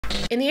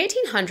In the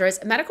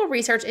 1800s, medical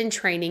research and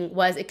training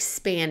was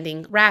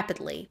expanding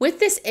rapidly. With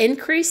this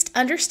increased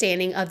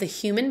understanding of the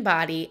human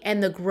body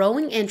and the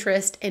growing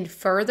interest in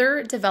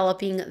further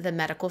developing the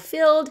medical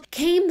field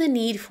came the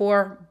need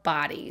for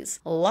bodies.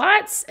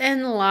 Lots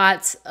and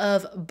lots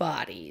of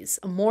bodies.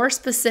 More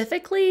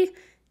specifically,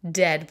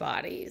 dead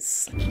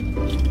bodies.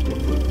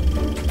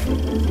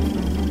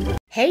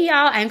 Hey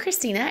y'all, I'm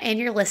Christina and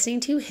you're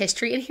listening to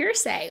History and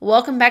Hearsay.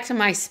 Welcome back to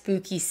my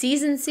spooky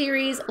season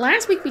series.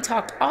 Last week we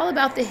talked all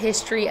about the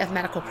history of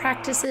medical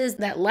practices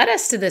that led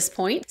us to this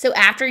point. So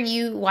after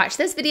you watch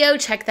this video,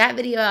 check that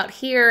video out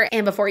here.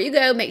 And before you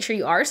go, make sure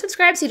you are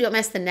subscribed so you don't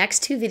miss the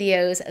next two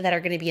videos that are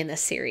going to be in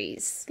this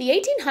series.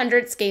 The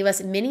 1800s gave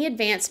us many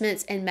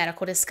advancements in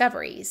medical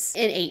discoveries.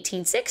 In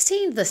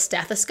 1816, the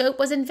stethoscope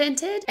was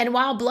invented. And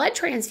while blood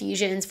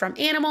transfusions from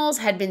animals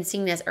had been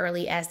seen as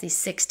early as the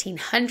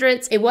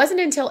 1600s, it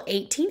wasn't until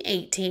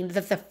 1818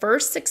 that the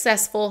first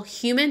successful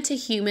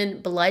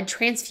human-to-human blood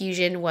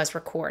transfusion was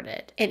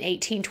recorded. In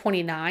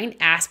 1829,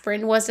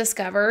 aspirin was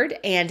discovered,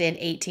 and in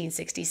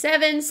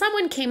 1867,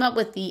 someone came up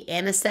with the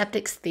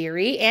antiseptics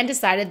theory and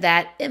decided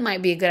that it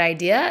might be a good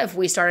idea if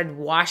we started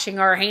washing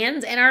our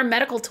hands and our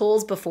medical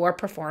tools before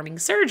performing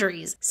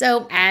surgeries.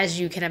 So, as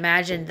you can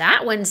imagine,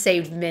 that one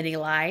saved many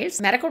lives.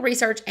 Medical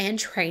research and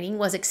training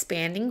was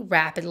expanding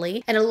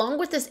rapidly, and along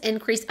with this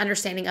increased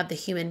understanding of the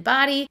human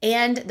body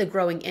and the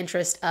growing interest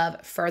of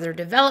further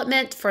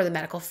development for the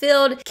medical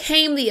field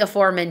came the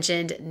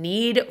aforementioned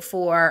need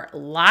for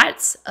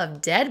lots of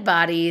dead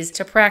bodies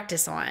to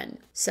practice on.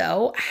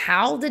 So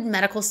how did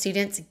medical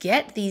students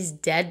get these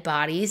dead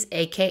bodies,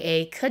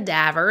 aka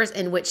cadavers,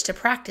 in which to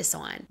practice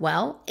on?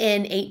 Well,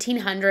 in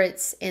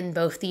 1800s in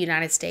both the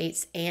United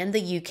States and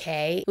the UK,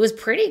 it was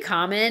pretty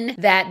common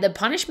that the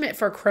punishment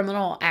for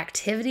criminal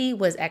activity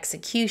was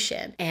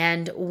execution.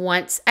 And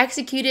once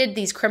executed,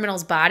 these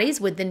criminals' bodies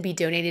would then be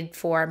donated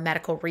for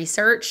medical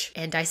research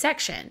and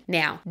dissection.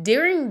 Now,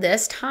 during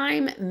this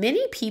time,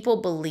 many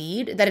people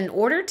believed that in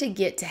order to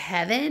get to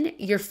heaven,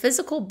 your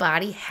physical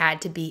body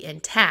had to be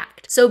intact.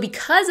 So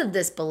because of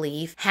this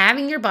belief,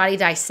 having your body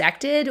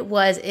dissected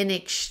was an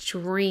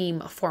extreme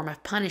form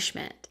of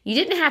punishment. You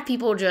didn't have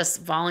people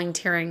just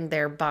volunteering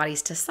their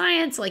bodies to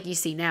science like you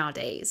see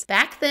nowadays.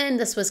 Back then,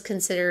 this was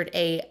considered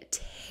a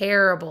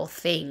terrible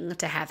thing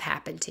to have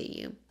happen to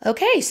you.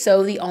 Okay,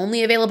 so the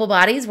only available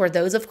bodies were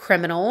those of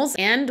criminals,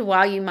 and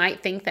while you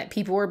might think that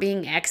people were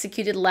being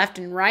executed left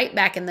and right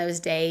back in those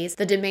days,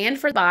 the demand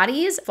for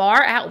bodies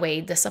far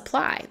outweighed the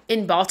supply.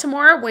 In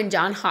Baltimore, when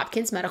Johns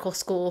Hopkins Medical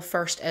School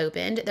first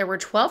opened, there were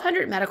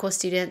 1,200 medical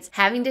students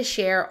having to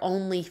share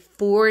only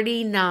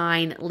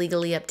 49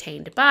 legally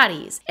obtained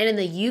bodies. And in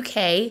the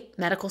UK,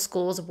 medical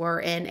schools were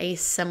in a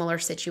similar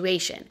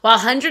situation. While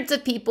hundreds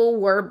of people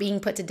were being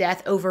put to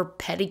death over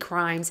petty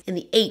crimes in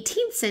the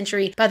 18th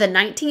century, by the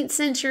 19th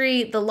century,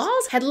 the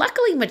laws had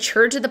luckily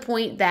matured to the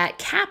point that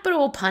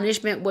capital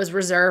punishment was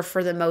reserved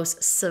for the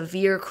most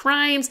severe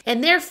crimes,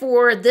 and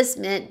therefore this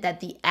meant that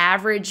the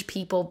average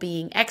people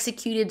being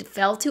executed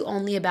fell to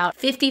only about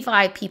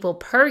 55 people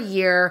per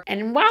year.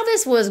 And while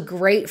this was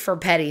great for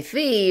petty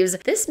thieves,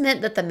 this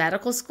meant that the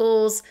medical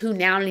schools, who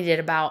now needed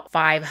about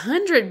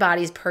 500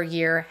 bodies per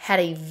year, had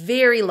a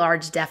very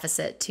large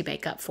deficit to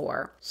make up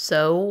for.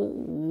 So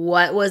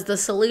what was the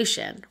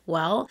solution?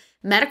 Well,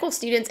 medical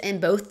students in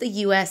both the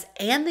US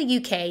and the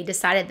UK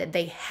decided that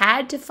they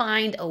had to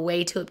find a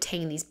way to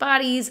obtain these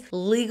bodies,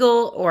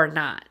 legal or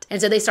not.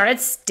 And so they started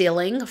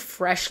stealing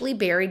freshly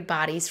buried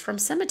bodies from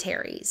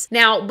cemeteries.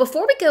 Now,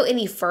 before we go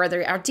any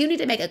further, I do need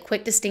to make a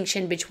quick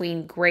distinction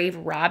between grave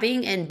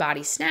robbing and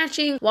body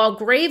snatching. While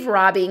grave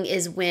robbing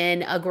is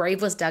when a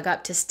grave was dug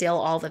up to steal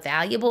all the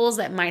valuables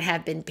that might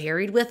have been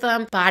buried with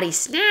them, body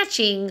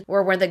snatching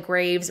were where the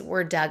graves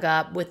were dug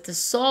up with the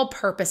sole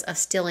purpose of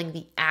stealing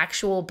the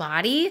actual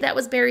body that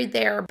was buried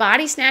there.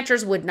 Body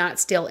snatchers would not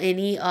steal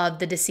any of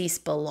the deceased's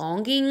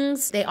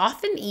belongings. They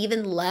often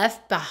even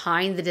left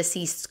behind the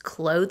deceased's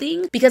clothing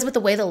because with the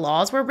way the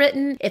laws were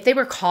written, if they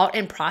were caught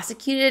and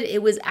prosecuted,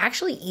 it was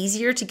actually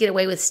easier to get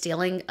away with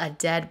stealing a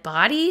dead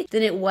body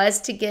than it was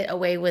to get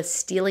away with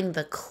stealing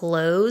the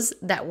clothes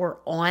that were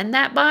on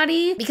that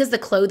body, because the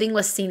clothing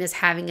was seen as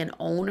having an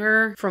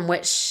owner from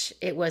which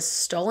it was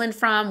stolen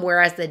from,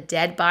 whereas the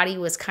dead body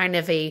was kind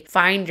of a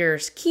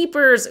finders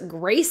keepers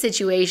gray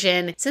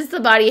situation since the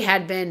body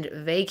had been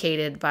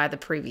vacated by the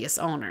previous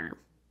owner.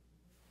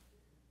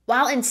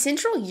 While in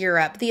Central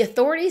Europe, the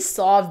authorities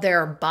solved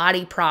their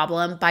body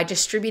problem by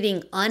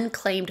distributing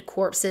unclaimed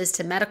corpses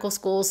to medical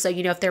schools. So,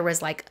 if there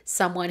was like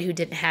someone who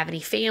didn't have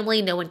any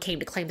family, no one came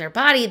to claim their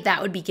body,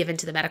 that would be given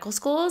to the medical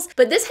schools.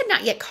 But this had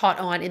not yet caught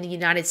on in the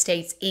United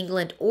States,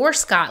 England, or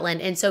Scotland.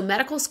 And so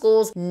medical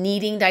schools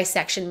needing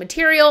dissection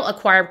material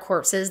acquired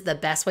corpses the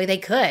best way they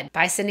could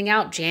by sending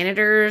out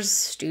janitors,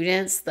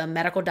 students, the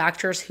medical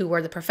doctors who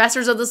were the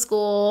professors of the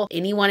school,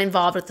 anyone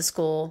involved with the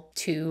school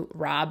to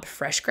rob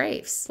fresh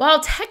graves. While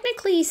technically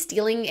technically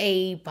stealing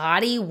a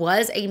body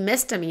was a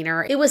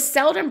misdemeanor, it was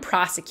seldom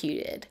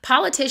prosecuted.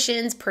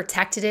 Politicians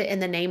protected it in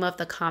the name of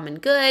the common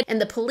good, and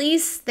the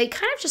police, they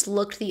kind of just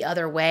looked the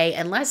other way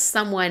unless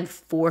someone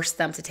forced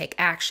them to take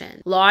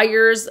action.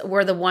 Lawyers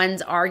were the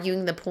ones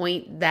arguing the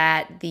point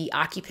that the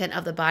occupant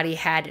of the body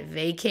had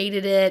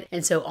vacated it,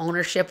 and so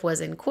ownership was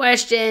in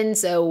question,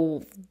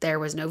 so there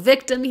was no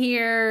victim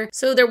here.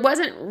 So there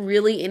wasn't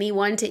really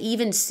anyone to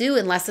even sue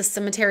unless the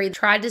cemetery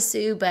tried to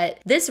sue, but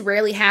this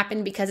rarely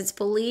happened because it's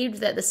believed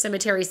that the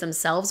cemeteries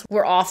themselves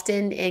were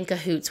often in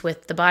cahoots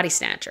with the body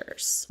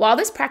snatchers. While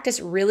this practice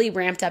really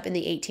ramped up in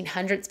the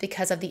 1800s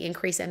because of the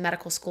increase in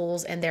medical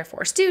schools and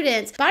therefore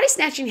students, body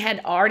snatching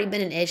had already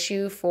been an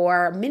issue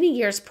for many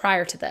years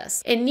prior to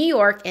this. In New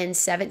York in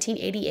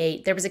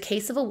 1788, there was a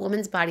case of a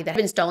woman's body that had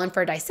been stolen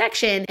for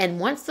dissection, and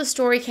once the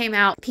story came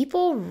out,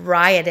 people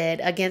rioted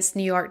against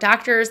New York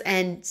doctors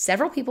and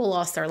several people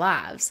lost their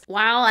lives.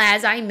 While,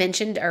 as I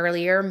mentioned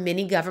earlier,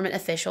 many government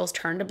officials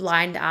turned a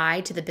blind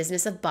eye to the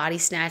business of body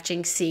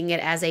snatching, seeing it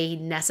as a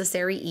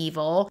necessary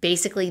evil.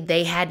 Basically,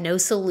 they had no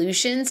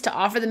solutions to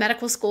offer the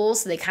medical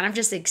schools, so they kind of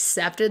just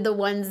accepted the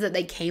ones that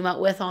they came up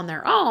with on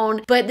their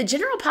own. But the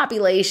general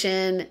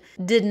population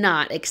did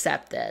not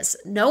accept this.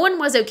 No one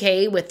was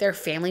okay with their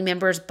family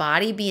member's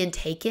body being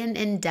taken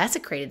and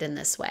desecrated in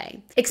this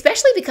way,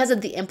 especially because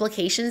of the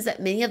implications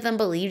that many of them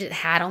believed it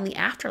had on the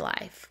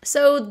afterlife.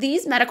 So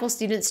these medical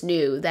students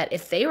knew that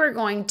if they were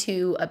going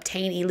to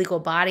obtain illegal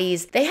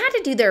bodies, they had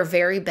to do their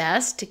very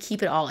best to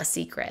keep it all a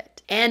secret.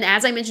 And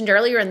as I mentioned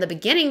earlier in the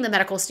beginning, the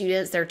medical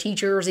students, their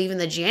teachers, even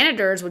the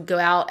janitors would go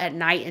out at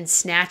night and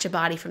snatch a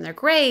body from their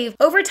grave.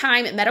 Over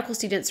time, medical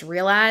students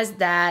realized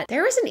that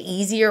there was an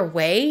easier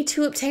way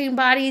to obtain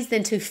bodies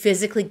than to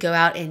physically go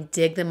out and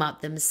dig them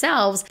up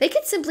themselves. They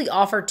could simply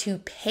offer to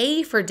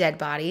pay for dead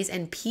bodies,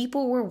 and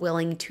people were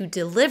willing to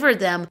deliver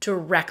them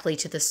directly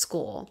to the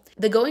school.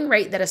 The going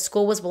rate that a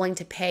school was willing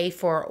to pay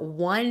for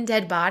one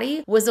dead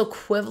body was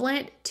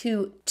equivalent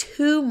to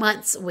 2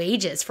 months'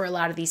 wages for a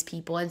lot of these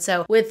people. And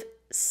so with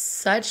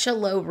such a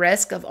low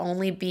risk of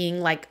only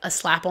being like a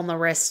slap on the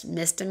wrist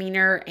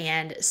misdemeanor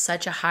and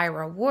such a high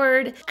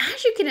reward,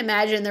 as you can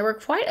imagine, there were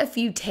quite a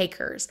few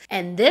takers.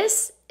 And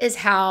this is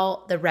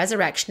how the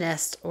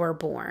Resurrectionists were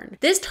born.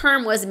 This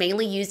term was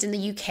mainly used in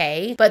the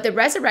UK, but the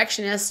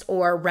Resurrectionists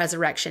or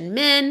Resurrection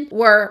Men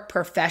were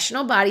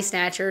professional body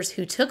snatchers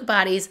who took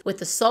bodies with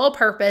the sole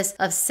purpose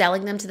of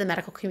selling them to the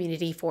medical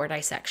community for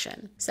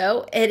dissection.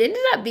 So it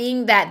ended up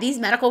being that these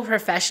medical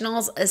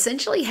professionals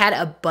essentially had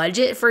a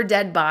budget for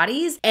dead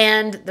bodies,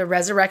 and the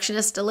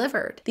Resurrectionists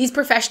delivered. These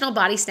professional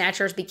body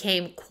snatchers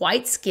became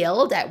quite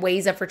skilled at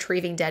ways of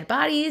retrieving dead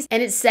bodies,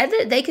 and it's said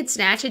that they could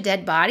snatch a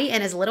dead body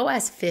in as little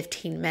as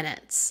 15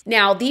 minutes.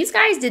 Now, these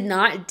guys did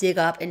not dig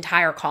up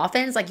entire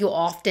coffins like you'll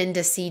often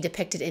see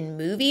depicted in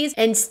movies.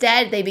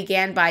 Instead, they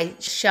began by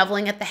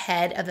shoveling at the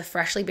head of the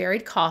freshly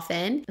buried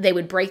coffin. They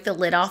would break the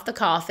lid off the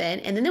coffin,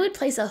 and then they would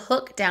place a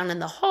hook down in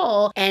the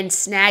hole and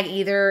snag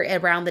either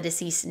around the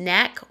deceased's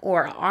neck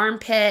or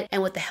armpit,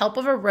 and with the help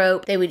of a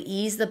rope, they would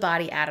ease the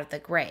body out of the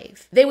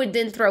grave. They would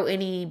then throw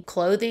any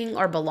clothing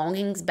or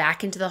belongings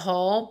back into the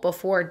hole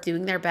before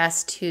doing their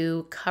best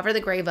to cover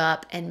the grave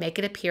up and make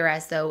it appear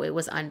as though it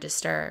was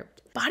undisturbed.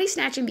 Body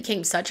snatching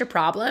became such a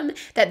problem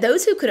that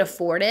those who could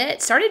afford it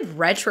started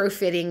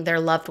retrofitting their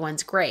loved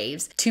ones'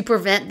 graves to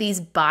prevent these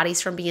bodies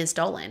from being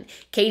stolen.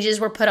 Cages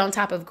were put on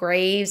top of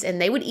graves,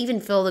 and they would even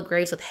fill the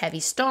graves with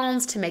heavy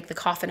stones to make the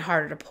coffin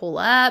harder to pull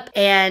up.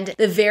 And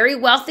the very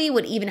wealthy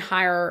would even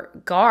hire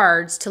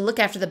guards to look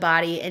after the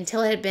body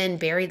until it had been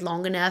buried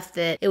long enough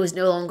that it was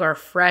no longer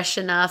fresh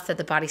enough that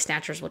the body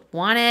snatchers would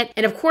want it.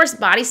 And of course,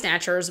 body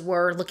snatchers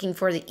were looking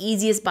for the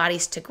easiest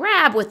bodies to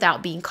grab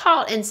without being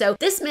caught. And so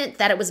this meant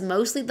that it was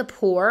mostly the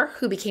poor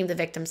who became the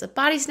victims of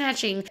body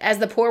snatching, as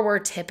the poor were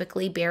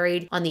typically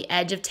buried on the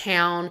edge of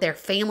town. Their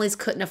families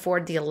couldn't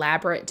afford the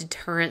elaborate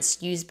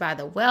deterrents used by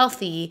the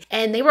wealthy,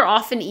 and they were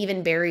often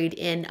even buried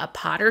in a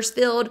potter's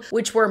field,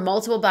 which were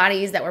multiple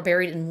bodies that were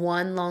buried in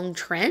one long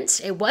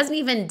trench. It wasn't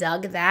even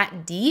dug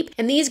that deep,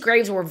 and these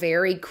graves were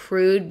very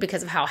crude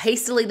because of how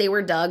hastily they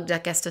were dug, I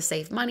guess to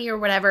save money or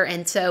whatever.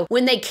 And so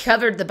when they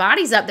covered the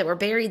bodies up that were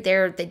buried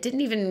there, they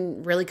didn't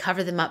even really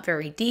cover them up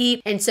very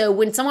deep. And so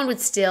when someone would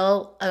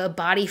steal a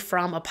body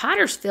from a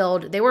potter's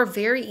field, they were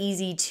very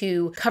easy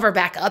to cover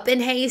back up in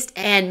haste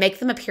and make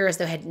them appear as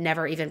though had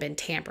never even been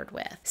tampered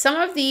with. Some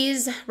of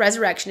these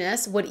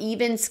resurrectionists would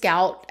even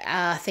scout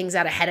things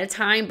out ahead of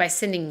time by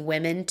sending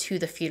women to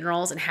the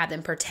funerals and have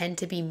them pretend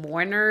to be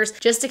mourners,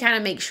 just to kind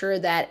of make sure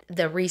that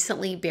the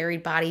recently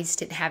buried bodies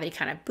didn't have any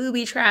kind of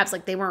booby traps,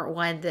 like they weren't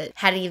one that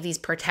had any of these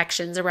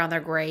protections around their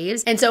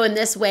graves. And so in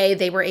this way,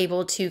 they were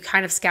able to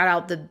kind of scout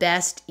out the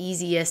best,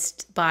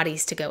 easiest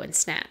bodies to go and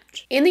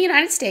snatch. In the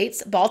United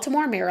States, Baltimore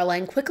Baltimore,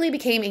 Maryland quickly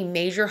became a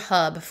major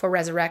hub for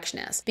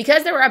resurrectionists.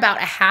 Because there were about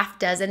a half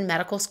dozen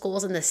medical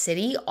schools in the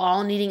city,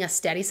 all needing a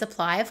steady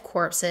supply of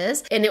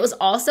corpses, and it was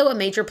also a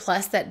major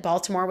plus that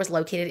Baltimore was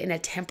located in a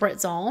temperate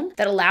zone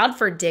that allowed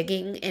for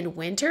digging in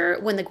winter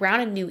when the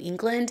ground in New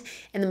England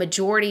and the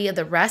majority of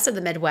the rest of the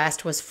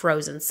Midwest was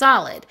frozen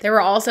solid. There were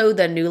also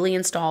the newly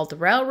installed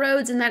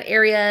railroads in that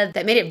area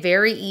that made it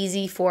very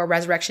easy for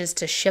resurrectionists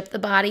to ship the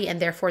body, and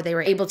therefore they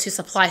were able to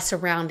supply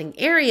surrounding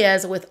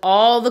areas with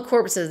all the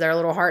corpses their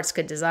little hearts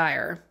could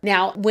desire.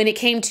 Now, when it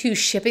came to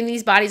shipping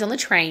these bodies on the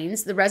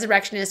trains, the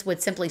resurrectionists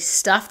would simply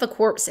stuff the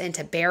corpse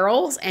into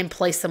barrels and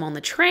place them on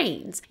the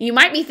trains. You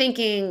might be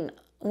thinking,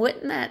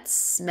 wouldn't that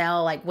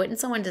smell like, wouldn't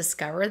someone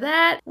discover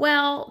that?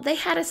 Well, they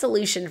had a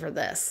solution for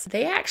this.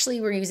 They actually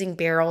were using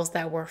barrels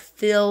that were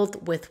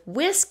filled with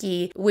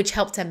whiskey, which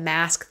helped to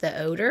mask the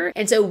odor.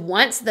 And so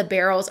once the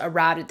barrels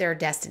arrived at their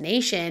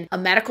destination, a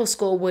medical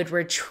school would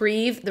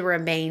retrieve the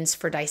remains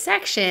for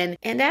dissection.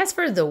 And as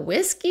for the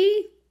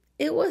whiskey,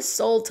 it was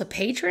sold to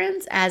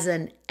patrons as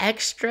an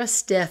extra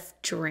stiff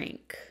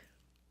drink.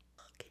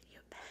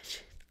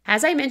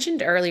 As I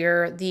mentioned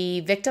earlier, the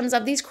victims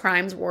of these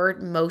crimes were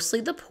mostly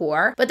the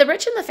poor, but the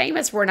rich and the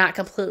famous were not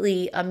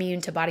completely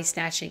immune to body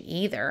snatching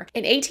either.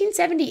 In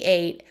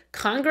 1878,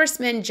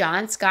 Congressman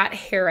John Scott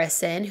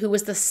Harrison, who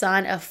was the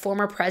son of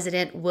former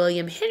President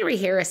William Henry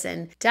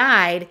Harrison,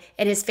 died,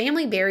 and his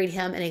family buried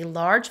him in a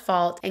large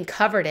vault and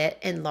covered it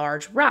in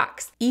large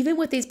rocks. Even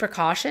with these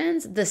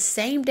precautions, the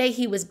same day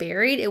he was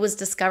buried, it was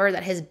discovered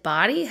that his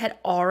body had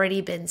already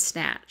been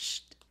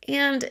snatched.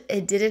 And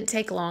it didn't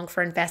take long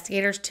for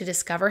investigators to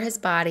discover his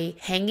body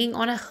hanging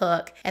on a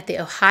hook at the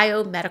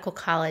Ohio Medical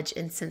College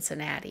in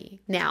Cincinnati.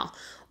 Now,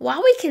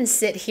 while we can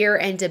sit here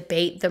and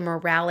debate the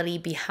morality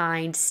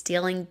behind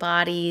stealing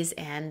bodies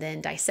and then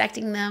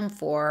dissecting them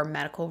for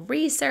medical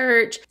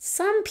research,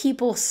 some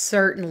people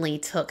certainly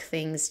took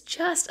things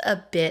just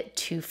a bit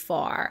too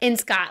far. In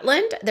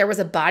Scotland, there was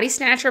a body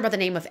snatcher by the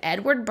name of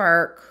Edward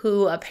Burk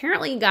who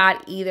apparently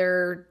got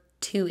either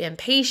too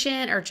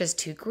impatient or just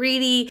too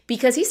greedy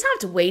because he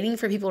stopped waiting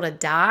for people to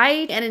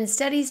die and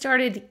instead he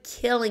started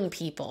killing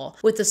people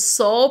with the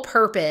sole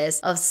purpose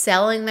of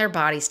selling their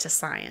bodies to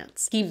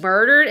science. He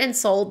murdered and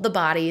sold the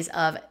bodies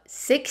of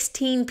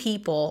 16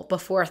 people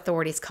before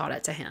authorities caught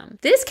it to him.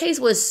 This case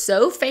was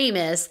so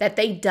famous that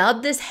they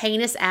dubbed this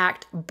heinous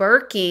act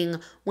Burking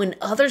when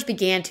others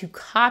began to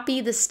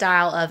copy the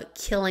style of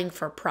killing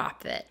for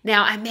profit.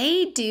 Now, I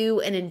may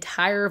do an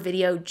entire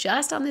video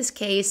just on this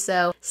case,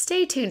 so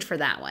stay tuned for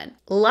that one.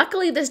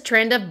 Luckily, this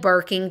trend of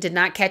Burking did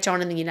not catch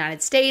on in the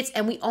United States,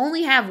 and we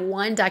only have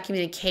one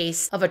documented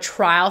case of a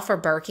trial for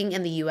Burking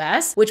in the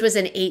US, which was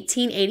in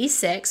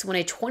 1886 when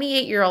a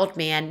 28-year-old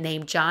man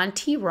named John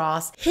T.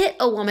 Ross hit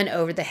a woman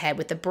over the head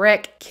with a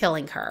brick,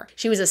 killing her.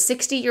 She was a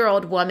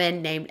 60-year-old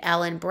woman named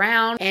Ellen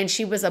Brown, and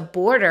she was a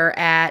boarder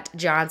at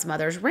John's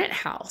mother's rent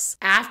house.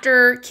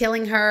 After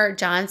killing her,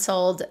 John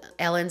sold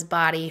Ellen's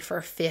body for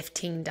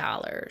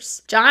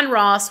 $15. John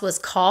Ross was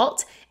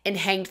caught and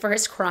hanged for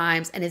his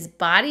crimes, and his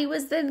body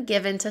was then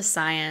given to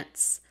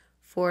science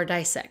for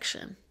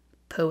dissection.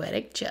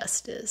 Poetic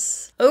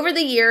justice. Over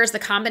the years, the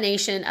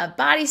combination of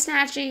body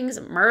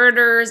snatchings,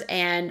 murders,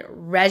 and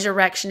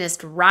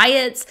resurrectionist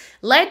riots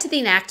led to the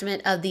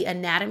enactment of the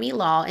anatomy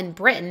law in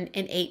Britain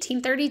in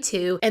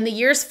 1832, and the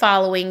years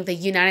following, the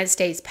United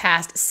States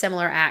passed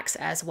similar acts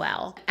as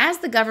well. As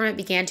the government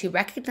began to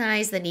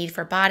recognize the need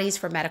for bodies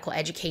for medical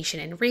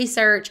education and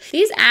research,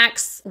 these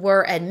acts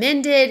were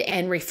amended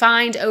and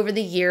refined over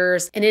the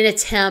years in an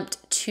attempt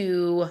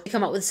to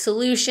come up with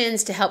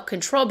solutions to help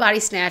control body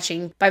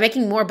snatching by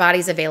making more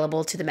bodies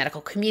available to the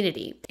medical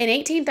community. In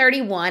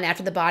 1831,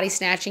 after the body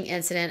snatching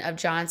incident of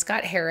John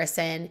Scott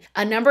Harrison,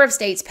 a number of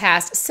states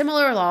passed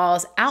similar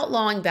laws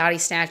outlawing body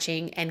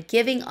snatching and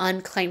giving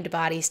unclaimed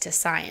bodies to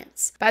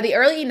science. By the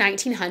early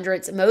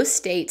 1900s, most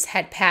states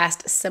had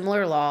passed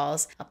similar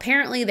laws.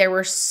 Apparently, there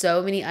were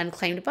so many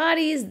unclaimed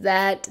bodies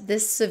that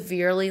this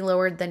severely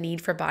lowered the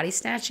need for body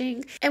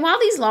snatching. And while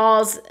these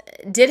laws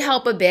did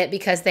help a bit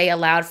because they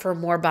allowed for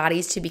more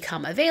bodies to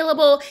become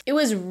available, it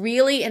was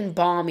really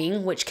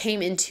embalming, which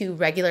came into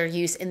regular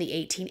use in the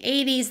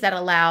 1880s, that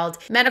allowed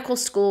medical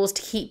schools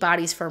to keep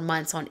bodies for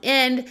months on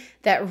end,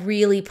 that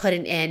really put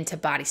an end to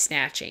body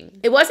snatching.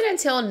 It wasn't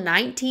until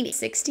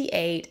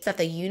 1968 that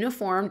the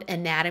Uniform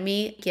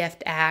Anatomy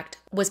Gift Act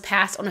was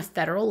passed on a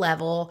federal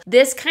level.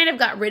 This kind of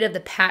got rid of the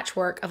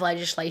patchwork of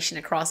legislation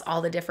across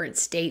all the different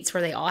states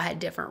where they all had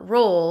different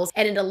rules,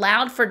 and it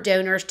allowed for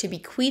donors to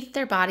bequeath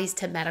their bodies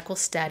to medical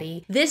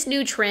study. This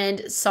new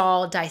trend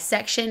saw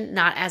dissection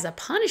not as a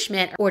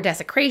punishment or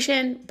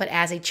desecration, but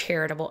as a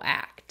charitable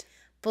act.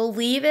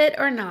 Believe it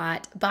or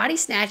not, body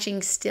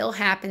snatching still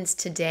happens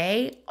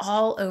today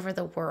all over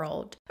the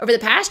world. Over the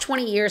past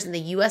 20 years in the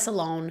US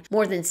alone,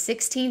 more than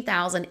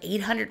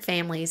 16,800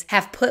 families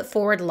have put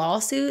forward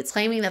lawsuits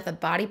claiming that the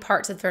body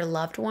parts of their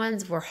loved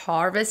ones were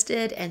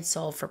harvested and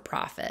sold for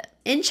profit.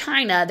 In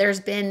China, there's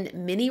been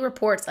many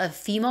reports of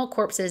female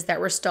corpses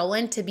that were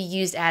stolen to be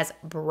used as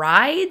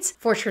brides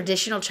for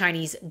traditional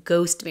Chinese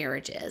ghost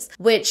marriages,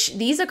 which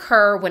these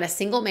occur when a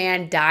single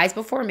man dies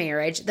before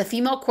marriage. The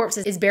female corpse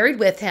is buried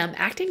with him,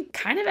 acting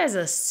kind of as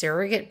a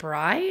surrogate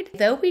bride.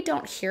 Though we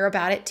don't hear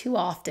about it too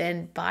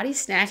often, body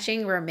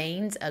snatching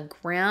remains a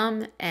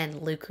grim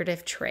and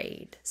lucrative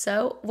trade.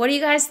 So what do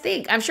you guys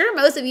think? I'm sure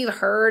most of you have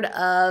heard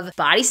of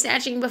body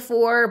snatching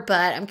before,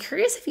 but I'm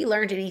curious if you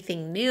learned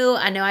anything new.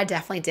 I know I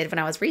definitely did when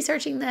I was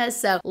researching this.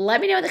 So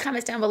let me know in the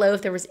comments down below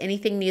if there was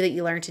anything new that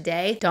you learned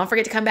today. Don't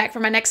forget to come back for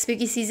my next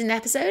spooky season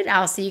episode.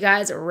 I'll see you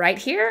guys right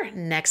here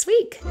next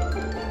week.